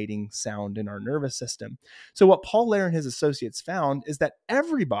resonating sound in our nervous system. So what Paul Lehrer and his associates found is that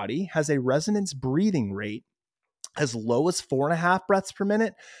everybody has a resonance breathing rate as low as 4.5 breaths per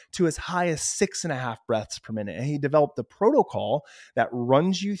minute to as high as 6.5 breaths per minute. And he developed a protocol that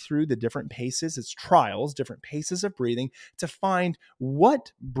runs you through the different paces, it's trials, different paces of breathing to find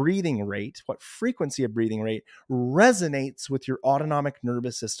what breathing rate, what frequency of breathing rate resonates with your autonomic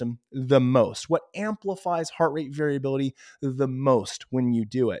nervous system the most, what amplifies heart rate variability the most when you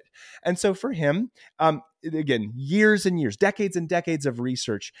do it. And so for him, again, years and years, decades and decades of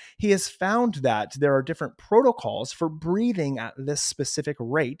research, he has found that there are different protocols for breathing at this specific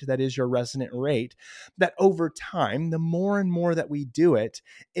rate, that is your resonant rate, that over time, the more and more that we do it,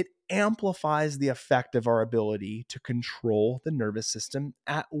 it amplifies the effect of our ability to control the nervous system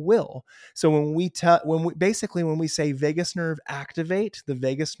at will. So when we say vagus nerve activate, the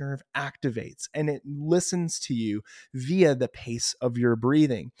vagus nerve activates and it listens to you via the pace of your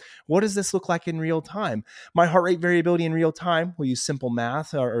breathing. What does this look like in real time? My heart rate variability in real time, we'll use simple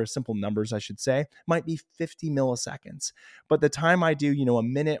math or simple numbers, I should say, might be 50 milliseconds. But the time I do, a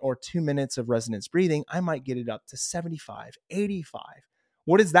minute or 2 minutes of resonance breathing, I might get it up to 75, 85.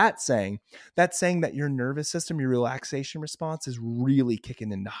 What is that saying? That's saying that your nervous system, your relaxation response is really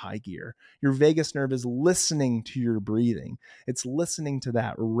kicking into high gear. Your vagus nerve is listening to your breathing. It's listening to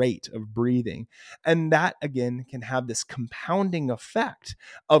that rate of breathing. And that, again, can have this compounding effect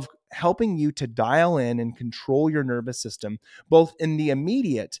of helping you to dial in and control your nervous system, both in the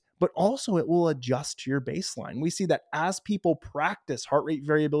immediate, but also it will adjust to your baseline. We see that as people practice heart rate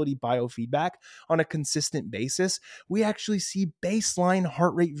variability biofeedback on a consistent basis, we actually see baseline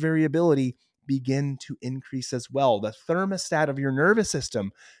heart rate variability begin to increase as well. The thermostat of your nervous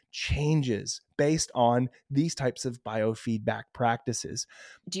system changes based on these types of biofeedback practices.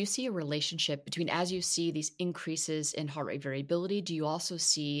 Do you see a relationship between, as you see these increases in heart rate variability, do you also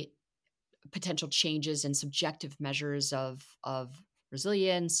see potential changes in subjective measures of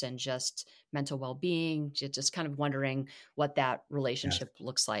resilience and just mental well-being? Just kind of wondering what that relationship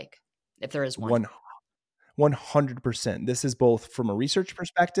looks like, if there is one. 100%. This is both from a research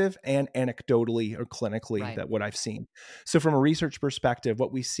perspective and anecdotally or clinically Right. that what I've seen. So from a research perspective,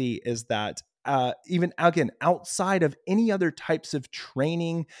 what we see is that even again, outside of any other types of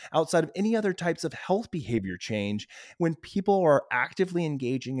training, outside of any other types of health behavior change, when people are actively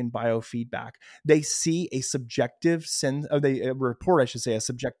engaging in biofeedback, they see a subjective sense of a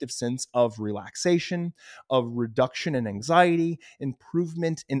subjective sense of relaxation, of reduction in anxiety,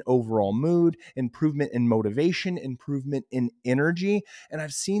 improvement in overall mood, improvement in motivation, improvement in energy. And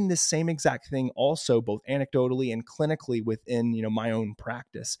I've seen this same exact thing also both anecdotally and clinically within, my own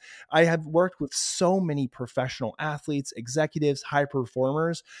practice. I have worked with so many professional athletes, executives, high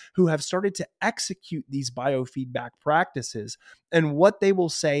performers who have started to execute these biofeedback practices. And what they will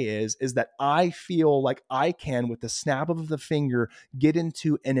say is that I feel like I can, with the snap of the finger, get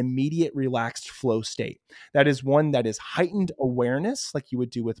into an immediate relaxed flow state. That is one that is heightened awareness, like you would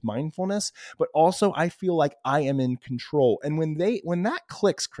do with mindfulness, but also I feel like I am in control. And when that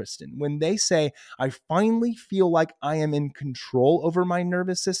clicks, Kristen, when they say, I finally feel like I am in control over my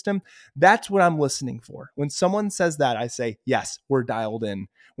nervous system, that's what I'm listening for. When someone says that, I say, yes, we're dialed in.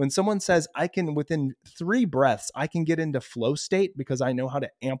 When someone says I can, within 3 breaths, I can get into flow state because I know how to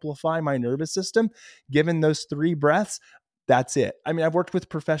amplify my nervous system, given those 3 breaths, that's it. I mean, I've worked with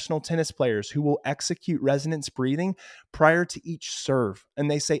professional tennis players who will execute resonance breathing prior to each serve. And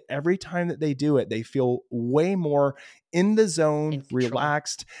they say every time that they do it, they feel way more in the zone, In control.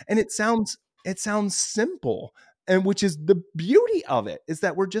 relaxed. And it sounds simple. And which is the beauty of it, is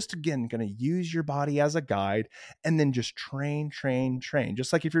that we're just, again, going to use your body as a guide and then just train.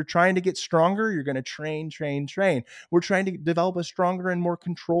 Just like if you're trying to get stronger, you're going to train. We're trying to develop a stronger and more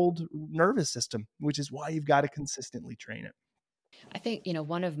controlled nervous system, which is why you've got to consistently train it. I think,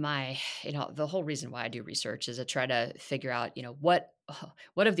 one of my, the whole reason why I do research is to try to figure out, what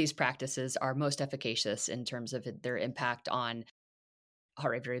of these practices are most efficacious in terms of their impact on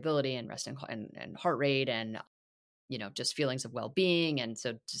heart rate variability and rest and heart rate and, just feelings of well-being. And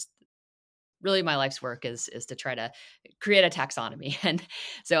so just really my life's work is to try to create a taxonomy. And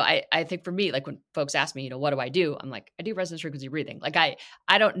so I think for me, like when folks ask me, what do I do? I'm like, I do resonance frequency breathing. Like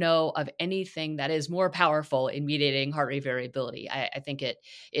I don't know of anything that is more powerful in mediating heart rate variability. I think it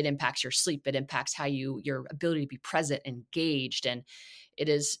impacts your sleep. It impacts how your ability to be present, engaged. And it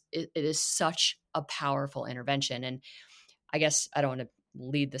is such a powerful intervention. And I guess I don't want to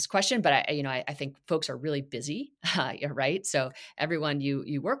lead this question, but I think folks are really busy, right? So everyone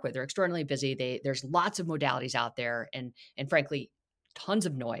you work with are extraordinarily busy. There's lots of modalities out there, and frankly, tons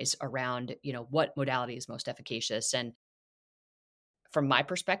of noise around, what modality is most efficacious. And from my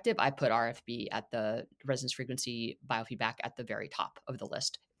perspective, I put RFB at the resonance frequency biofeedback at the very top of the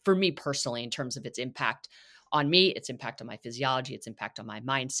list for me personally, in terms of its impact on me, its impact on my physiology, its impact on my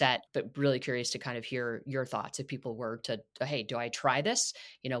mindset. But really curious to kind of hear your thoughts. If people were to, hey, do I try this?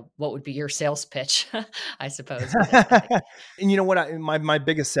 What would be your sales pitch, I suppose, with it? And you know what? My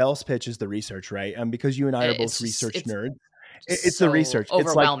biggest sales pitch is the research, right? Because you and I are both research It's nerds. It's the so research. It's like,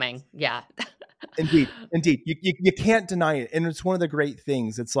 overwhelming. Yeah. indeed. You can't deny it. And it's one of the great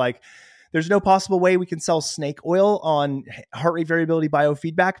things. It's like, there's no possible way we can sell snake oil on heart rate variability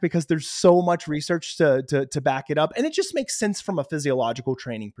biofeedback because there's so much research to back it up. And it just makes sense from a physiological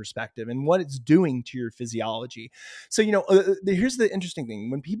training perspective and what it's doing to your physiology. So, here's the interesting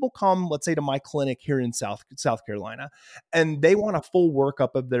thing. When people come, let's say, to my clinic here in South Carolina, and they want a full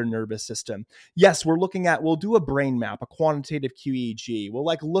workup of their nervous system. Yes, we'll do a brain map, a quantitative QEEG. We'll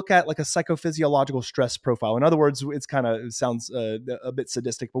look at a psychophysiological stress profile. In other words, it sounds a bit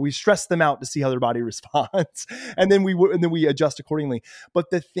sadistic, but we stress them out to see how their body responds, and then we adjust accordingly. But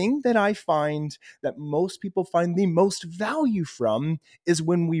the thing that I find that most people find the most value from is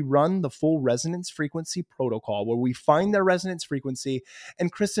when we run the full resonance frequency protocol, where we find their resonance frequency.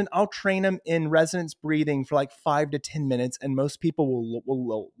 And Kristen, I'll train them in resonance breathing for 5 to 10 minutes, and most people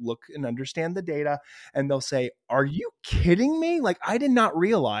will look and understand the data, and they'll say, "Are you kidding me? I did not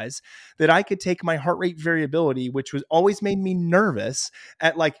realize that I could take my heart rate variability, which was always made me nervous,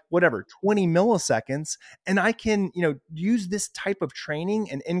 at 20 milliseconds, and I can, use this type of training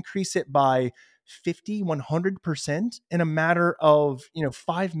and increase it by 50, 100% in a matter of,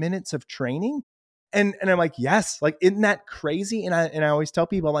 5 minutes of training." And I'm like, yes, isn't that crazy? And I always tell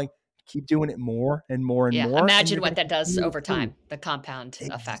people, keep doing it more and more and more. Imagine what that does over time. The compound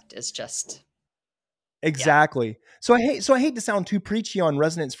effect is just... Exactly. Yeah. So I hate to sound too preachy on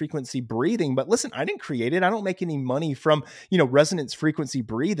resonance frequency breathing, but listen, I didn't create it. I don't make any money from, resonance frequency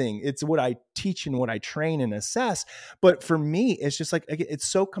breathing. It's what I teach and what I train and assess. But for me, it's just it's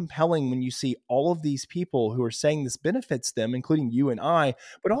so compelling when you see all of these people who are saying this benefits them, including you and I,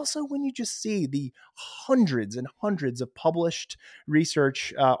 but also when you just see the hundreds and hundreds of published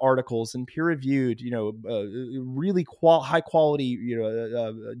research articles and peer-reviewed, really high quality,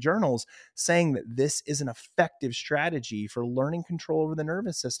 journals saying that this is an effective strategy for learning control over the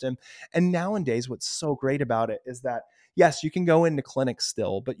nervous system. And nowadays, what's so great about it is that, yes, you can go into clinics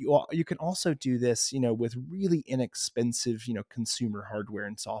still, but you can also do this, with really inexpensive, consumer hardware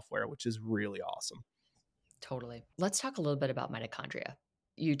and software, which is really awesome. Totally. Let's talk a little bit about mitochondria.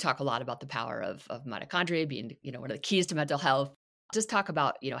 You talk a lot about the power of mitochondria being, one of the keys to mental health. Just talk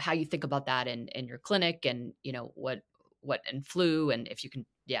about, how you think about that in your clinic, and, what in flu, and if you can,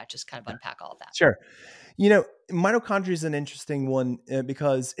 just kind of unpack all of that. Sure. Mitochondria is an interesting one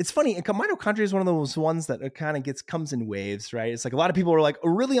because it's funny. Mitochondria is one of those ones that kind of comes in waves, right? It's a lot of people are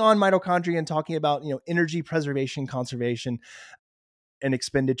really on mitochondria and talking about, energy preservation, conservation, and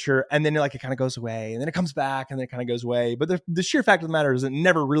expenditure. And then it kind of goes away, and then it comes back, and then it kind of goes away. But the sheer fact of the matter is it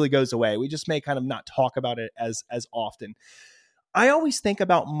never really goes away. We just may kind of not talk about it as often. I always think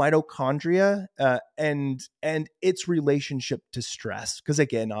about mitochondria and its relationship to stress, because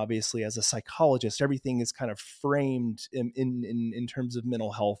again, obviously, as a psychologist, everything is kind of framed in terms of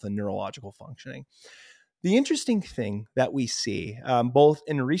mental health and neurological functioning. The interesting thing that we see, both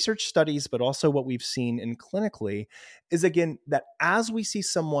in research studies, but also what we've seen in clinically, is again that as we see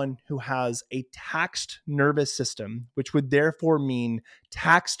someone who has a taxed nervous system, which would therefore mean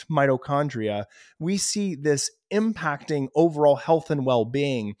taxed mitochondria, we see this impacting overall health and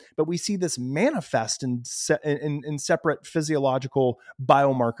well-being, but we see this manifest in separate physiological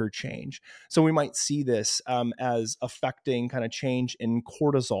biomarker change. So we might see this as affecting kind of change in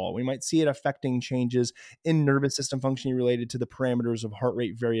cortisol. We might see it affecting changes in nervous system functioning related to the parameters of heart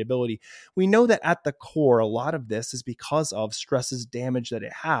rate variability. We know that at the core, a lot of this is because of stresses damage that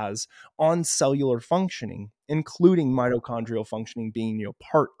it has on cellular functioning, including mitochondrial functioning being,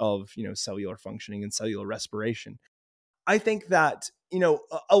 part of, cellular functioning and cellular respiration. I think that,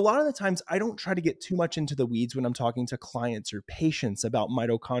 a lot of the times I don't try to get too much into the weeds when I'm talking to clients or patients about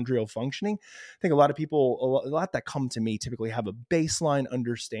mitochondrial functioning. I think a lot of people, a lot that come to me typically have a baseline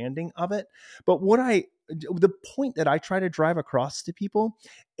understanding of it. But the point that I try to drive across to people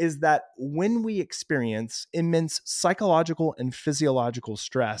is that when we experience immense psychological and physiological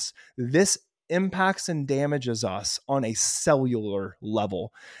stress, this impacts and damages us on a cellular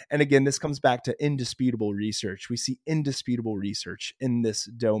level. And again, this comes back to indisputable research. We see indisputable research in this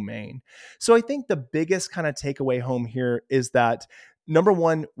domain. So I think the biggest kind of takeaway home here is that, number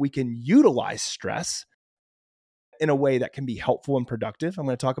one, we can utilize stress in a way that can be helpful and productive. I'm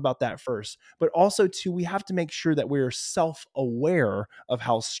going to talk about that first. But also, too, we have to make sure that we're self-aware of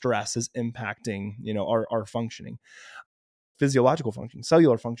how stress is impacting, our functioning, physiological functioning,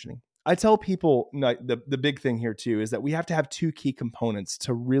 cellular functioning. I tell people the big thing here, too, is that we have to have two key components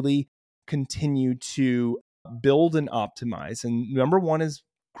to really continue to build and optimize. And number one is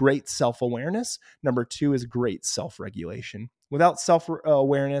great self-awareness. Number two is great self-regulation. Without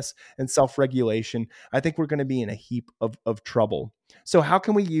self-awareness and self-regulation, I think we're going to be in a heap of trouble. So how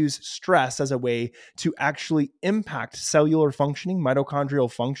can we use stress as a way to actually impact cellular functioning,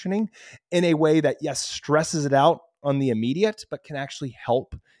 mitochondrial functioning, in a way that, yes, stresses it out on the immediate, but can actually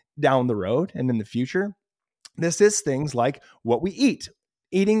help down the road and in the future? This is things like what we eat.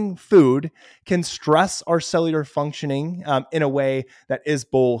 Eating food can stress our cellular functioning in a way that is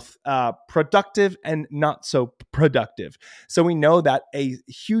both productive and not so productive. So we know that a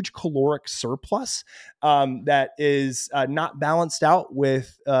huge caloric surplus that is not balanced out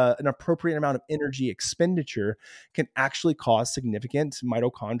with an appropriate amount of energy expenditure can actually cause significant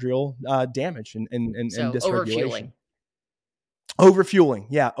mitochondrial damage and dysregulation. Overfueling.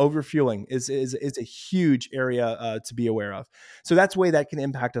 Yeah. Overfueling is a huge area to be aware of. So that's a way that can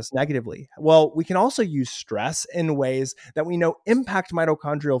impact us negatively. Well, we can also use stress in ways that we know impact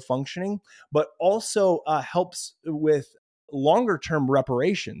mitochondrial functioning, but also helps with longer term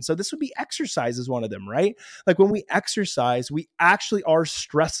reparation. So this would be exercise is one of them, right? Like when we exercise, we actually are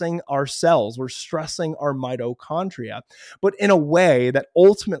stressing our cells. We're stressing our mitochondria, but in a way that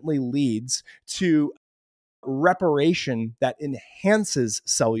ultimately leads to reparation that enhances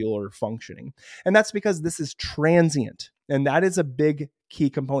cellular functioning. And that's because this is transient. And that is a big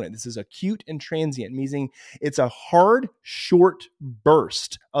key component. This is acute and transient, meaning it's a hard, short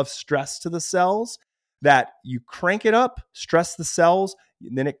burst of stress to the cells that you crank it up, stress the cells,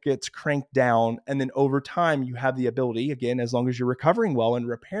 then it gets cranked down. And then over time, you have the ability, again, as long as you're recovering well and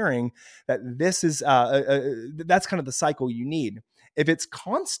repairing, that this is, that's kind of the cycle you need. If it's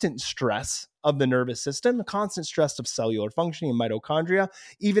constant stress of the nervous system, constant stress of cellular functioning and mitochondria,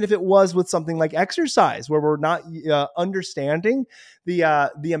 even if it was with something like exercise, where we're not understanding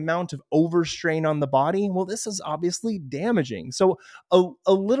the amount of overstrain on the body, well, this is obviously damaging. So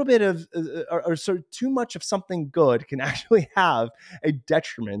a little bit of, or sort of too much of something good can actually have a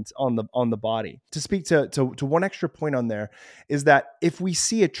detriment on the body. To speak to one extra point on there is that if we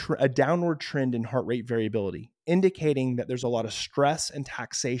see a downward trend in heart rate variability, indicating that there's a lot of stress and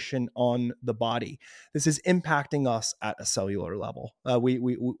taxation on the body, this is impacting us at a cellular level.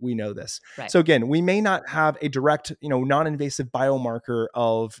 We know this. Right. So again, we may not have a direct, non-invasive biomarker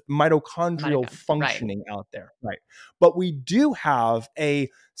of mitochondrial functioning out there, right? But we do have a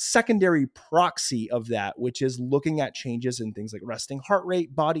secondary proxy of that, which is looking at changes in things like resting heart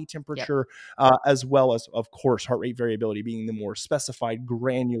rate, body temperature, as well as, of course, heart rate variability being the more specified,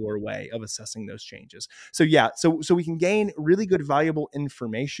 granular way of assessing those changes. So so we can gain really good, valuable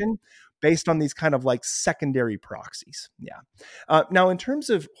information based on these kind of like secondary proxies. Now, in terms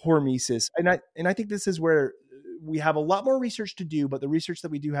of hormesis, and I think this is where we have a lot more research to do, but the research that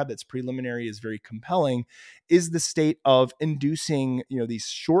we do have that's preliminary is very compelling, is the state of inducing, these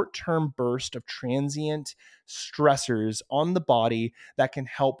short-term bursts of transient stressors on the body that can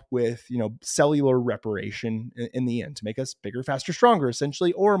help with, cellular reparation in the end to make us bigger, faster, stronger,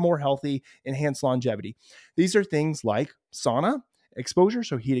 essentially, or more healthy, enhance longevity. These are things like sauna exposure,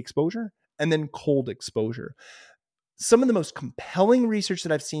 so heat exposure, and then cold exposure. Some of the most compelling research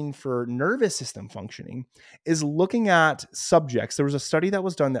that I've seen for nervous system functioning is looking at subjects. There was a study that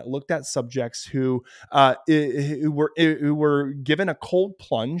was done that looked at subjects who were given a cold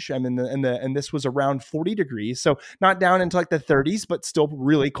plunge. And this was around 40 degrees, so not down into like the 30s, but still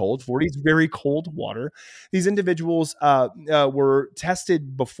really cold. 40 is very cold water. These individuals were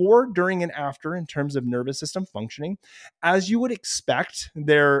tested before, during, and after in terms of nervous system functioning. As you would expect,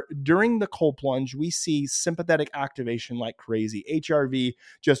 during the cold plunge, we see sympathetic activation like crazy. HRV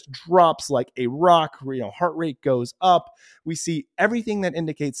just drops like a rock. Heart rate goes up. We see everything that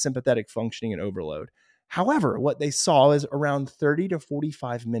indicates sympathetic functioning and overload. However, what they saw is around 30 to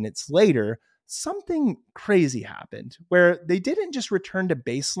 45 minutes later, something crazy happened where they didn't just return to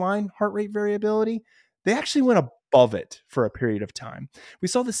baseline heart rate variability. They actually went above it for a period of time. We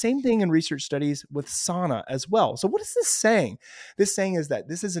saw the same thing in research studies with sauna as well. So what is this saying? This saying is that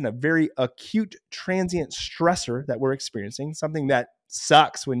this isn't a very acute transient stressor that we're experiencing, something that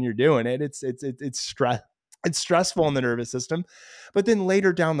sucks when you're doing it. It's stress. It's stressful in the nervous system. But then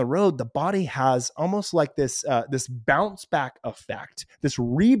later down the road, the body has almost like this bounce back effect, this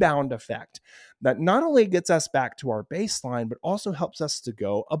rebound effect that not only gets us back to our baseline, but also helps us to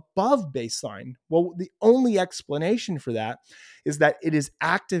go above baseline. Well, the only explanation for that is that it is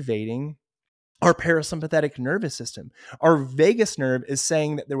activating our parasympathetic nervous system. Our vagus nerve is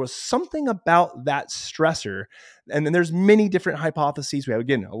saying that there was something about that stressor. And then there's many different hypotheses. We have,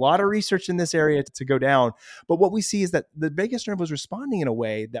 again, a lot of research in this area to go down. But what we see is that the vagus nerve was responding in a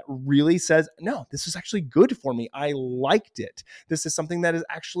way that really says, no, this is actually good for me. I liked it. This is something that is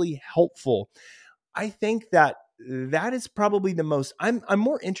actually helpful. I think that is probably the most, I'm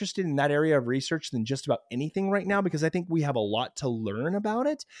more interested in that area of research than just about anything right now, because I think we have a lot to learn about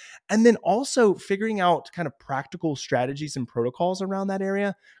it. And then also figuring out kind of practical strategies and protocols around that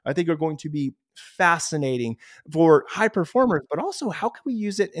area, I think are going to be fascinating for high performers, but also how can we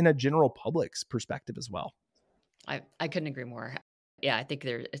use it in a general public's perspective as well? I couldn't agree more. Yeah, I think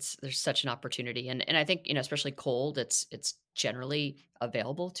there's such an opportunity, and I think, especially cold, it's generally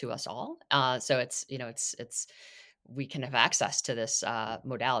available to us all. So it's we can have access to this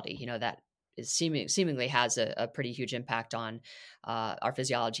modality, that is seemingly has a pretty huge impact on our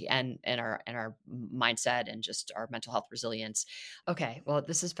physiology and our mindset and just our mental health resilience. Okay, well,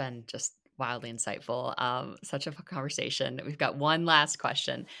 this has been just wildly insightful. Such a fun conversation. We've got one last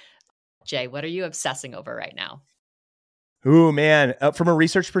question. Jay, what are you obsessing over right now? Oh man, from a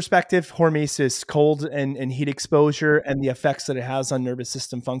research perspective, hormesis, cold and heat exposure, and the effects that it has on nervous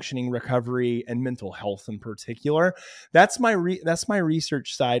system functioning, recovery, and mental health in particular. That's my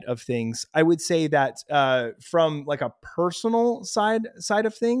research side of things. I would say that from like a personal side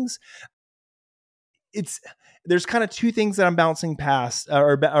of things, there's kind of two things that I'm bouncing past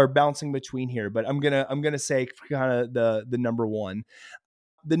or bouncing between here, but I'm gonna say kind of the number one.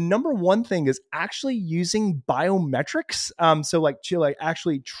 The number one thing is actually using biometrics. So like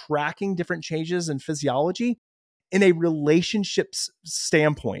actually tracking different changes in physiology in a relationships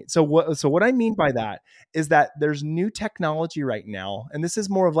standpoint. So what I mean by that is that there's new technology right now, and this is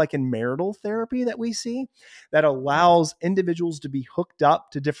more of like in marital therapy that we see, that allows individuals to be hooked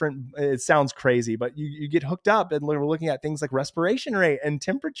up to different, it sounds crazy, but you get hooked up and we're looking at things like respiration rate and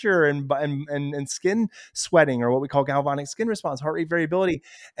temperature and skin sweating, or what we call galvanic skin response, heart rate variability.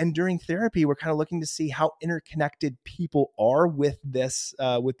 And during therapy, we're kind of looking to see how interconnected people are with this,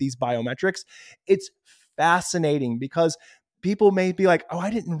 with these biometrics. It's fascinating because people may be like, oh,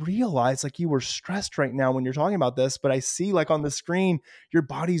 I didn't realize like you were stressed right now when you're talking about this, but I see like on the screen, your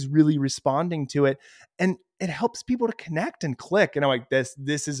body's really responding to it. And it helps people to connect and click. And I'm like,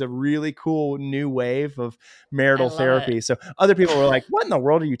 this is a really cool new wave of marital therapy. So other people were like, what in the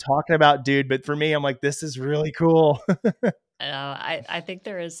world are you talking about, dude? But for me, I'm like, this is really cool. I think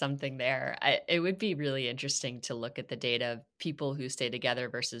there is something there. It would be really interesting to look at the data of people who stay together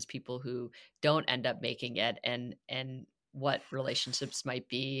versus people who don't end up making it, and what relationships might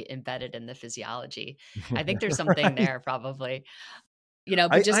be embedded in the physiology. I think there's something Right. there probably.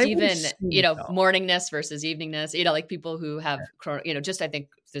 But just even, morningness versus eveningness, like people who have, just I think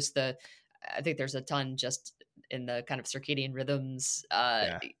there's a ton just in the kind of circadian rhythms,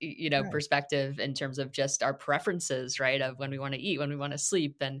 perspective in terms of just our preferences, right? Of when we want to eat, when we want to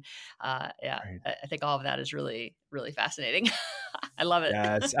sleep. And right. I think all of that is really, really fascinating. I love it.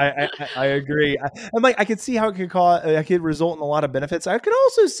 Yes, I agree. I'm like, I could see how it could result in a lot of benefits. I could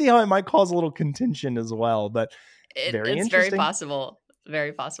also see how it might cause a little contention as well, but it's very possible.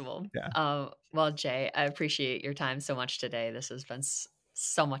 Very possible. Yeah. Well, Jay, I appreciate your time so much today. This has been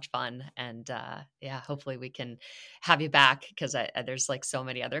so much fun, and hopefully we can have you back, because there's like so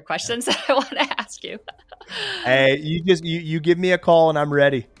many other questions that I want to ask you. Hey, you give me a call and I'm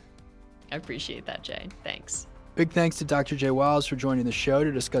ready. I appreciate that, Jay. Thanks. Big thanks to Dr. Jay Wiles for joining the show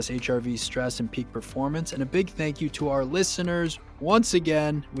to discuss HRV, stress, and peak performance. And a big thank you to our listeners. Once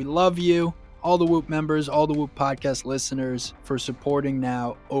again, we love you, all the Whoop members, all the Whoop podcast listeners, for supporting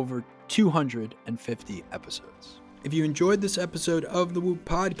now over 250 episodes. If you enjoyed this episode of the Whoop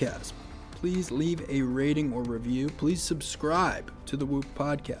podcast, please leave a rating or review. Please subscribe to the Whoop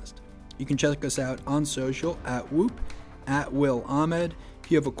podcast. You can check us out on social at Whoop, at Will Ahmed.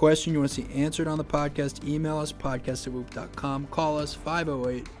 If you have a question you want to see answered on the podcast, email us, podcast@whoop.com. Call us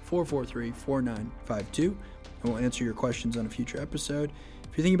 508-443-4952, and we'll answer your questions on a future episode.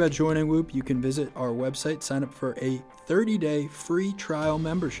 If you're thinking about joining Whoop, you can visit our website, sign up for a 30-day free trial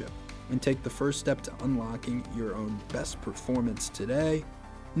membership, and take the first step to unlocking your own best performance today.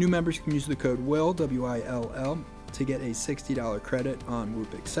 New members can use the code WILL, W-I-L-L, to get a $60 credit on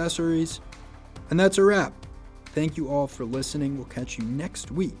Whoop accessories. And that's a wrap. Thank you all for listening. We'll catch you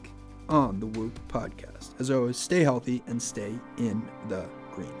next week on the Whoop Podcast. As always, stay healthy and stay in the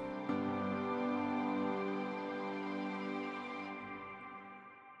green.